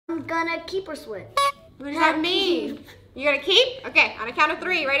I'm gonna keep or switch. What does that mean? You gonna keep? Okay, on a count of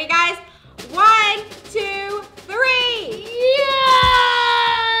 3. Ready, guys? 1, 2, 3.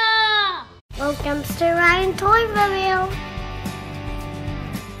 Yeah! Welcome to Ryan Toy Review.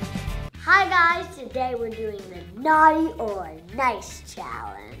 Hi guys, today we're doing the Naughty or Nice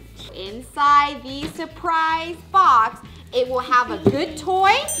challenge. Inside the surprise box, it will have a good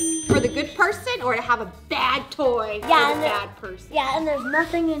toy for the good person, or to have a bad toy for the bad person. Yeah, and there's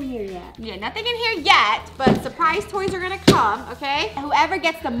nothing in here yet. Yeah, nothing in here yet, but surprise toys are gonna come, okay? Whoever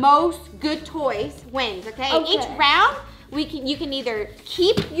gets the most good toys wins, okay? In each round, you can either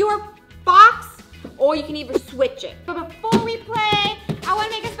keep your box or you can either switch it. But before we play, I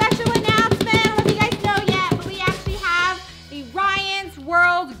wanna make a special announcement. I don't know if you guys know yet, but we actually have the Ryan's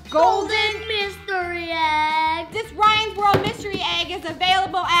World Golden Mystery Egg. This Ryan's World Mystery Egg is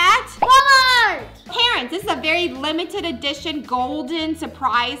available at Walmart. Parents, this is a very limited edition golden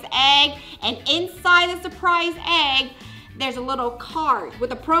surprise egg, and inside the surprise egg, there's a little card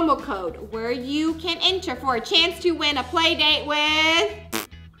with a promo code where you can enter for a chance to win a play date with...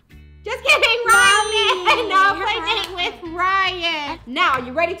 Just kidding, Ryan! No, play date with Ryan. Now, are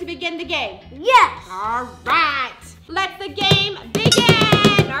you ready to begin the game? Yes. All right. Let the game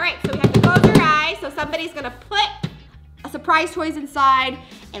begin. All right, so we have to close your eyes. So somebody's gonna put a surprise toys inside,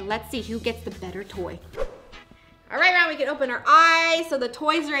 and let's see who gets the better toy. All right, round, we can open our eyes. So the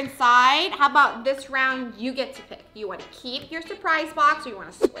toys are inside. How about this round, you get to pick. You wanna keep your surprise box or you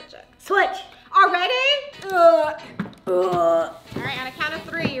wanna switch it? Switch. Already? All right, on a count of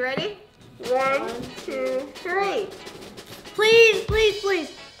 3, you ready? 1, 2, 3. Please, please,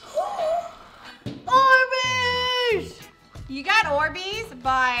 please. Orbeez! You got Orbeez,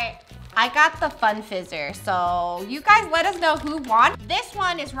 but I got the Fun Fizzer. So you guys let us know who won. This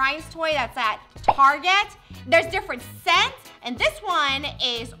one is Ryan's toy that's at Target. There's different scents, and this one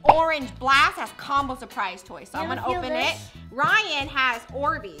is Orange Blast. That's combo surprise toy. So I'm gonna open it. Ryan has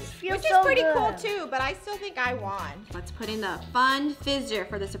Orbeez, which is pretty cool too, but I still think I won. Let's put in the Fun Fizzer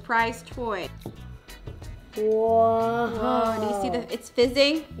for the surprise toy. Whoa. Whoa, do you see it's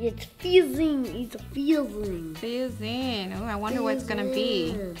fizzing? It's fizzing. It's fizzing. Fizzing. Oh, I wonder what it's gonna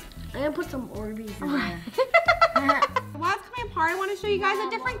be. I'm gonna put some Orbeez in there. While it's coming apart, I want to show you guys the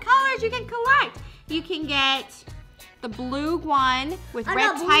different colors you can collect. You can get the blue one with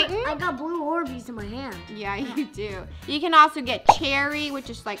Red Titan. I got blue Orbeez in my hand. Yeah, you do. You can also get cherry,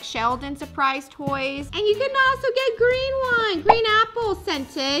 which is like Sheldon surprise toys. And you can also get green one, green apple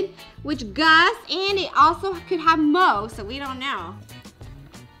scented, which Gus, and it also could have Mo, so we don't know.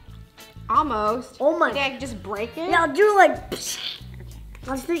 Almost. Oh my. Maybe I can just break it? Yeah, I'll do like,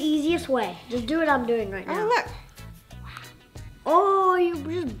 that's the easiest way. Just do what I'm doing right now. Oh, look. Oh, you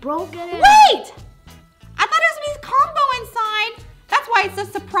just broke it. Wait! I thought it was gonna be combo inside. That's why it's a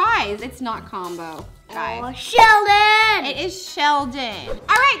surprise. It's not combo, guys. Oh, Sheldon! It is Sheldon. All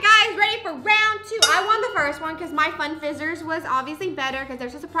right, guys, ready for round 2. I won the first one because my Fun Fizzers was obviously better because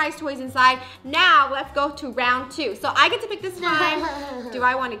there's a surprise toys inside. Now, let's go to round 2. So I get to pick this time. Do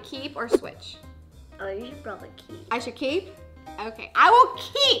I want to keep or switch? Oh, you should probably keep. I should keep? Okay, I will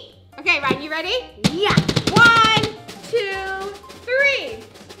keep. Okay, Ryan, you ready? Yeah. 1, 2, 3.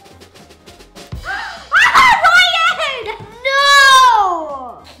 Ryan!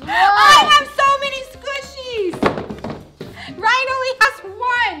 No! I have so many squishies. Ryan only has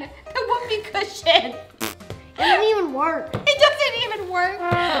 1. The whoopee cushion. It doesn't even work. It doesn't even work.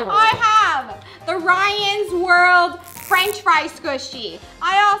 I have the Ryan's World French fry squishy.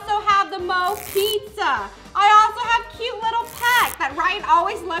 I also have the Mo pizza. I also have cute little Peck that Ryan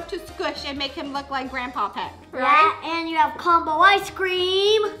always loved to squish and make him look like Grandpa Peck, right? Yeah, and you have combo ice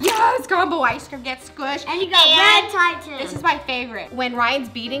cream. Yes, combo ice cream gets squished. And you got Red Titan. This is my favorite. When Ryan's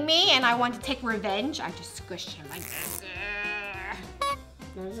beating me and I want to take revenge, I just squish him like this.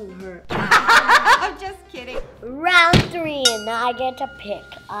 That doesn't hurt. I'm just kidding. Round 3, and I get to pick.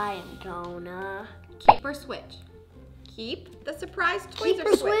 I am gonna keep or switch. Keep the surprise toys keep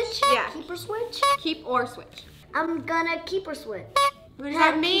or switch? Yeah. Keep or switch? Keep or switch. I'm gonna keep or switch. What does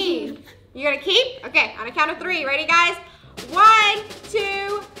that mean? You gonna keep? Okay, on a count of 3. Ready, guys? 1,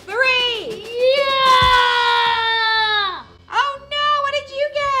 2, 3. Yeah! Oh no, what did you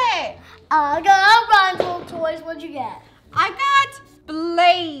get? I got Ryan's World toys. What'd you get? I got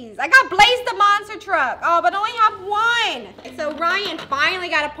Blaze. I got Blaze the monster truck. Oh, but I only have 1. So Ryan finally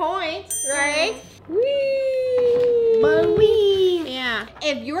got a point, right? Whee! Yeah.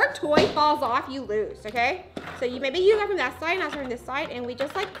 If your toy falls off, you lose, okay? So maybe you go from that side and I start from this side and we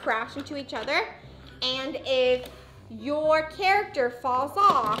just like crash into each other. And if your character falls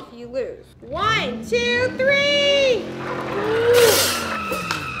off, you lose. 1, 2, 3!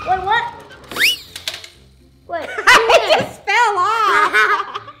 Wait,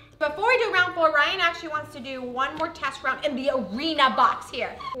 in the arena box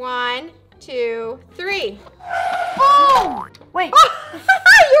here. 1, 2, 3. Boom! Wait.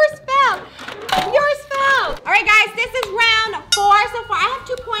 Yours fell. Yours fell. All right, guys, this is round 4 so far. I have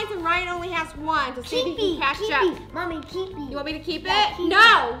 2 points and Ryan only has 1. So see if he can catch up. Mommy, keep me. You want me to keep Yeah, it? keep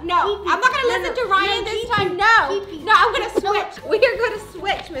No. Keep I'm not gonna listen to Ryan this time. No. Keep No, I'm gonna switch. We are gonna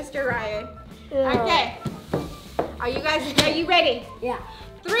switch, Mr. Ryan. Okay. Are you ready? Yeah.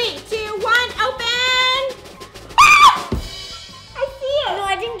 3, 2, 1, open! Ah! I see it! No,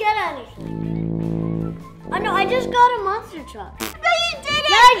 I didn't get anything. Oh no, I just got a monster truck. No, you didn't!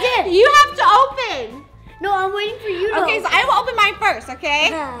 Yeah, I did. You have to open. No, I'm waiting for you to Okay, so I will open mine first, okay?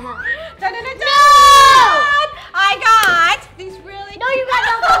 open. Dun, dun, dun, dun. I got these really No, you got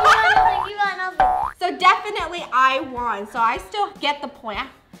nothing. You got nothing. So definitely I won. So I still get the point.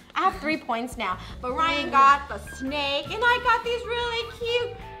 I have 3 points now. But Ryan got the snake and I got these really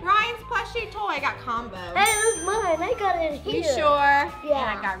cute Ryan's plushie toy. I got combo. Hey, this is mine. I got it here. You sure?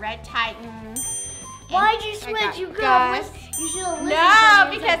 Yeah. And I got Red Titan. Why'd you I switch? got You could Gus. have You should have listened No, to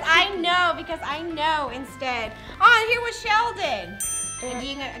me. because I know instead. Oh, here was Sheldon. And do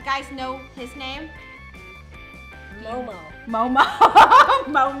you guys know his name? Momo. Momo.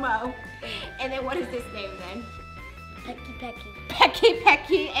 Momo. And then what is this name then? Pecky Pecky.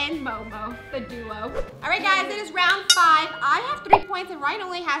 Pecky and Momo, the duo. All right, guys, it is round 5. I have 3 points and Ryan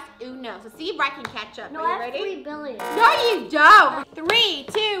only has uno. So see if Ryan can catch up. No, Are you I have ready? 3 billion. No, you don't. 3,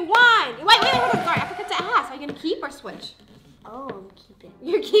 2, 1. Wait, hold on. Sorry, I forgot to ask. Are you gonna keep or switch? Oh, I'm keeping.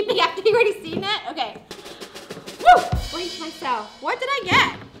 You're keeping after you already seen it? Okay. Woo! Brace myself. What did I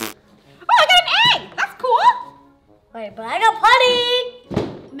get? Oh, I got an egg. That's cool. Wait, but I got putty.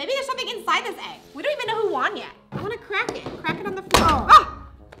 Maybe there's something inside this egg. We don't even know who won yet. I want to crack it. Crack it on the floor. Oh. Oh.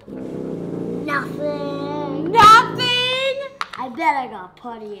 Nothing. Nothing. I bet I got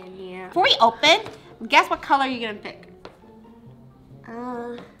putty in here. Before we open, guess what color you're gonna pick?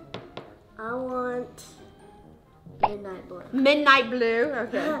 I want midnight blue. Midnight blue.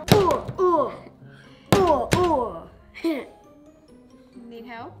 Okay. Ooh. Need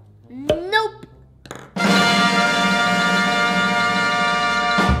help? Nope.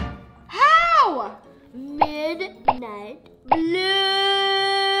 How? Midnight blue.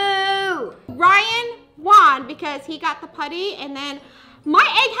 Ryan won because he got the putty, and then my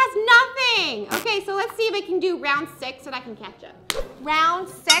egg has nothing. Okay, so let's see if I can do round 6 and I can catch up. Round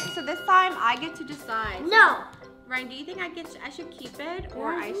 6, so this time I get to decide. No. Ryan, do you think I should keep it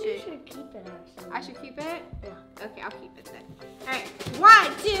or I I think you should? should keep it actually. I should keep it? Yeah. Okay, I'll keep it then. All right,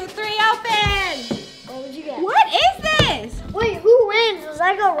 1, 2, 3, open. What would you get? What is this? Wait, who wins? Because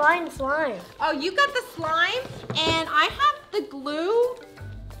I got Ryan slime. Oh, you got the slime, and I have the glue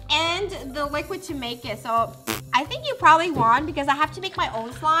and the liquid to make it. So I think you probably won because I have to make my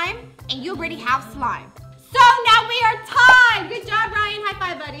own slime, and you already have slime. So now we are tied. Good job, Ryan. High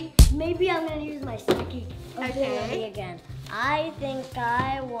five, buddy. Maybe I'm gonna use my sticky Okay. ability again. I think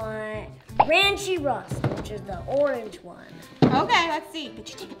I want Ranchy Rust, which is the orange one. Okay, let's see. Did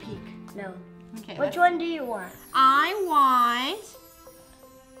you take a peek? No. Okay. Which one do you want? I want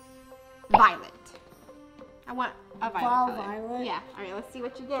violet. I want a violet Fall color. violet? Yeah. All right, let's see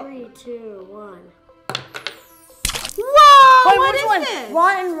what you get. 3, 2, 1. Whoa! Wait, what which is one? this?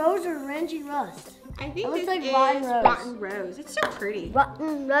 Rotten Rose or Ranchy Rust? I think It looks this like is Rotten Rose. Rotten Rose. It's so pretty.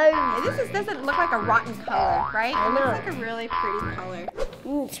 Rotten Rose. And doesn't look like a rotten color, right? I It looks know. like a really pretty color.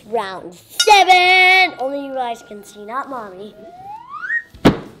 It's round 7. Only you guys can see, not mommy.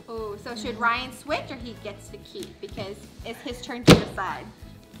 Oh, so should Ryan switch or he gets to keep because it's his turn to decide?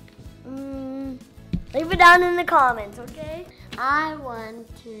 Leave it down in the comments, okay? I want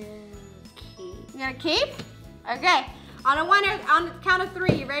to keep. You gonna keep? Okay. On the count of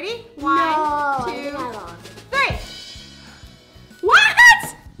 3, you ready? 1, No, 2, I think I lost. 3. What?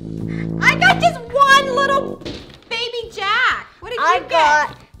 I got just one little baby Jack. What did you I get?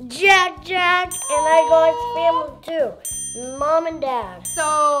 got Jack, and I got his family too. Mom and Dad.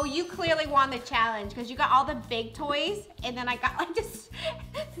 So you clearly won the challenge because you got all the big toys, and then I got like this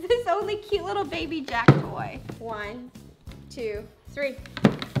only cute little baby Jack toy. 1, 2, 3.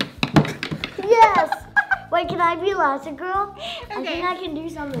 Yes. Wait, can I be Elastigirl? I Okay. think I can do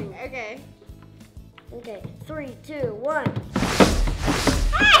something. Okay. Okay, 3, 2, 1.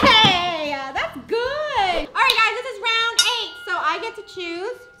 Hey, that's good. All right, guys, this is round 8, so I get to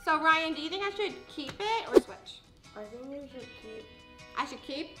choose. So Ryan, do you think I should keep it or switch? I think you should keep. I should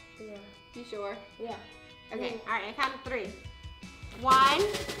keep. Yeah. You sure? Yeah. Okay. All right. I count to 3. 1,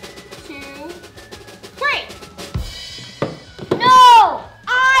 2, 3. No!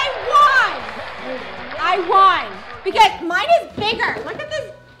 I won because mine is bigger. Look at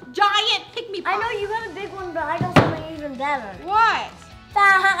this giant pygmy. I know you got a big one, but I got something even better. What?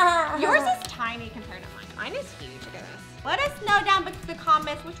 Yours is tiny compared to mine. Mine is huge. Look at this. Let us know down in the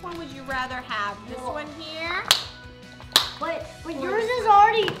comments which one would you rather have. This one here? But yours is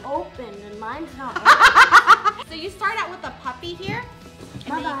already open and mine's not open. So you start out with a puppy here.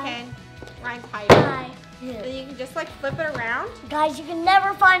 And then you can Ryan's hide. Bye. Then you can just like flip it around. Guys, you can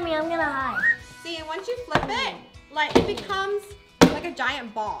never find me. I'm gonna hide. See, and once you flip it, like it becomes like a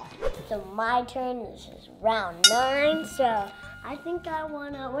giant ball. So my turn. This is round 9. So I think I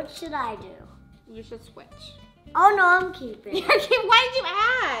wanna. What should I do? You should switch. Oh no, I'm keeping. Why did you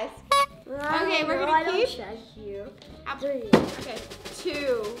ask? Okay, we're gonna keep. I don't trust you. 3. Okay,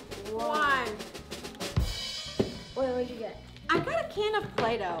 2, 1. Wait, what'd you get? I got a can of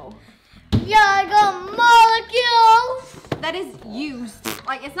Play-Doh. Yeah, I got molecules. That is used.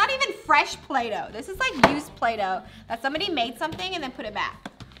 Like, it's not even fresh Play-Doh. This is like used Play-Doh that somebody made something and then put it back.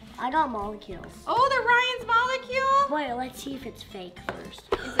 I got molecules. Oh, the Ryan's molecule? Wait, let's see if it's fake first.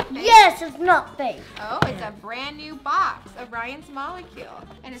 Is it fake? Yes, it's not fake. Oh, it's a brand new box of Ryan's molecule.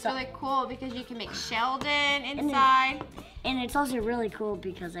 And it's really cool because you can make Sheldon inside. And it's also really cool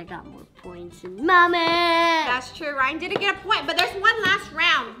because I got more points than Mommy. That's true. Ryan didn't get a point, but there's one last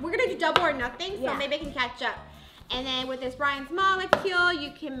round. We're gonna do double or nothing, so maybe I can catch up. And then with this Ryan's molecule, you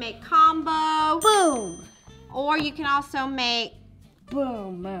can make combo. Boom. Or you can also make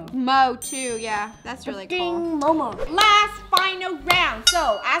boom, mo. Mo too, yeah. That's really cool. Momo. Last final round.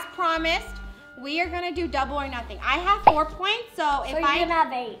 So as promised, we are gonna do double or nothing. I have 4 points, so if you're gonna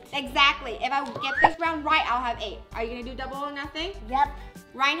have 8. Exactly. If I get this round right, I'll have 8. Are you gonna do double or nothing? Yep.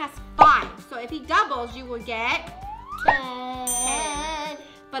 Ryan has 5. So if he doubles, you will get 10.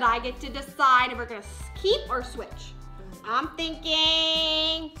 But I get to decide if we're gonna keep or switch. I'm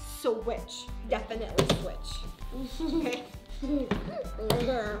thinking switch. Definitely switch. Okay.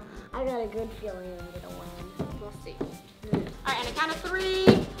 I got a good feeling I'm gonna win. We'll see. All right, on a count of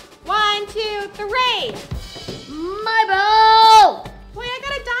 3. 1, 2, 3. My bow! Wait, I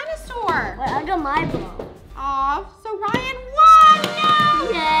got a dinosaur. Wait, I got my bow. Aw, so Ryan won! No!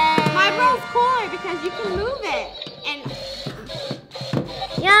 Yay! My bow's cooler because you can move it. And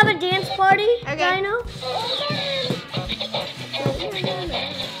you have a dance party, okay. Dino?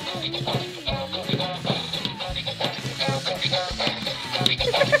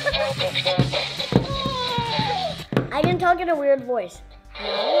 I can talk in a weird voice.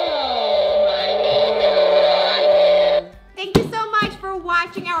 Thank you so much for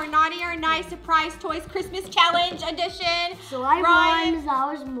watching our Naughty or Nice Surprise Toys Christmas Challenge edition. So I won because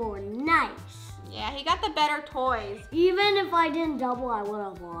I was more nice. Yeah, he got the better toys. Even if I didn't double, I would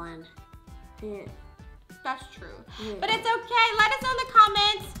have won. Yeah. That's true. Yeah. But it's okay. Let us know in the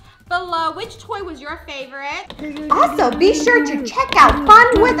comments below which toy was your favorite. Also, be sure to check out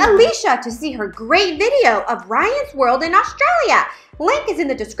Fun with Alicia to see her great video of Ryan's World in Australia. Link is in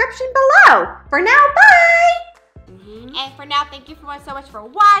the description below. For now, bye! And for now, thank you so much for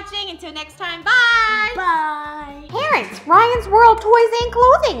watching. Until next time, bye! Bye! Parents, Ryan's World Toys and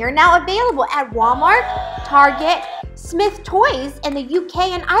Clothing are now available at Walmart, Target, Smith Toys in the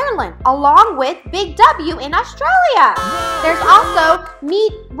UK and Ireland, along with Big W in Australia. There's also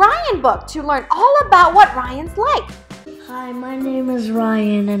Meet Ryan book to learn all about what Ryan's like. Hi, my name is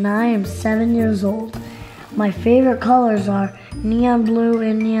Ryan and I am 7 years old. My favorite colors are neon blue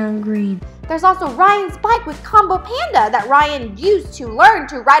and neon green. There's also Ryan's bike with Combo Panda that Ryan used to learn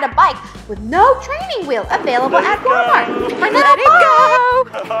to ride a bike with no training wheel, available at Walmart. Let it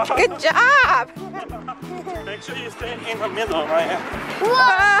go! Good job! Make sure you stay in the middle, Ryan.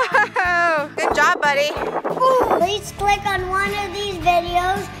 Whoa! Good job, buddy. Please click on one of these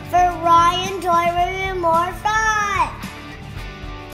videos for